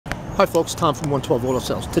Hi folks, Tom from 112 Auto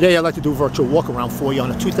Sales. Today I'd like to do a virtual walk around for you on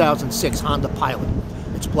a 2006 Honda Pilot.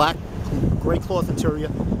 It's black, gray cloth interior,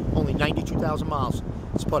 only 92,000 miles.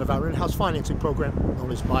 It's part of our in-house financing program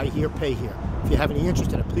known as Buy Here, Pay Here. If you have any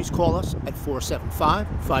interest in it, please call us at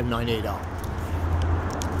 475-5980.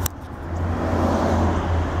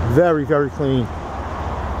 Very, very clean.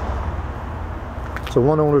 It's a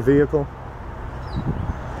one-owner vehicle.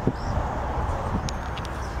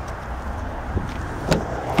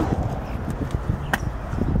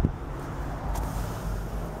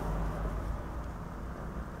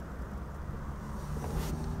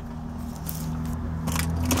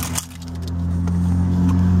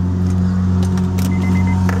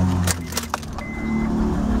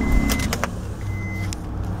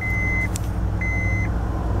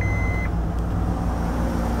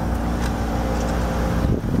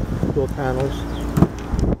 Door panels.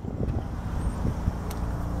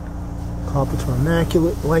 Carpets are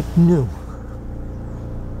immaculate, like new.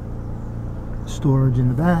 Storage in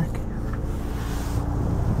the back.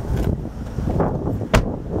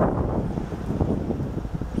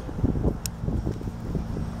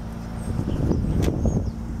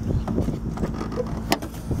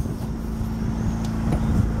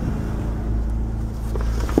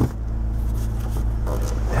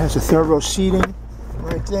 It has a third row seating.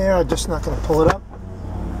 Right there, I'm just not going to pull it up.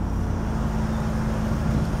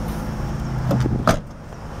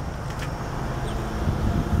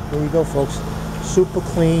 There you go, folks. Super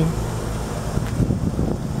clean.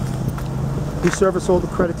 We service all the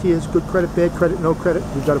credit tiers, good credit, bad credit, no credit.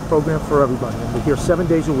 We've got a program for everybody. And we're here 7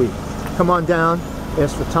 days a week. Come on down,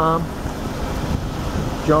 ask for Tom,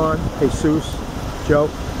 John, Jesus, Joe.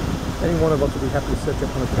 Any one of us will be happy to set you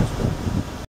up on a test.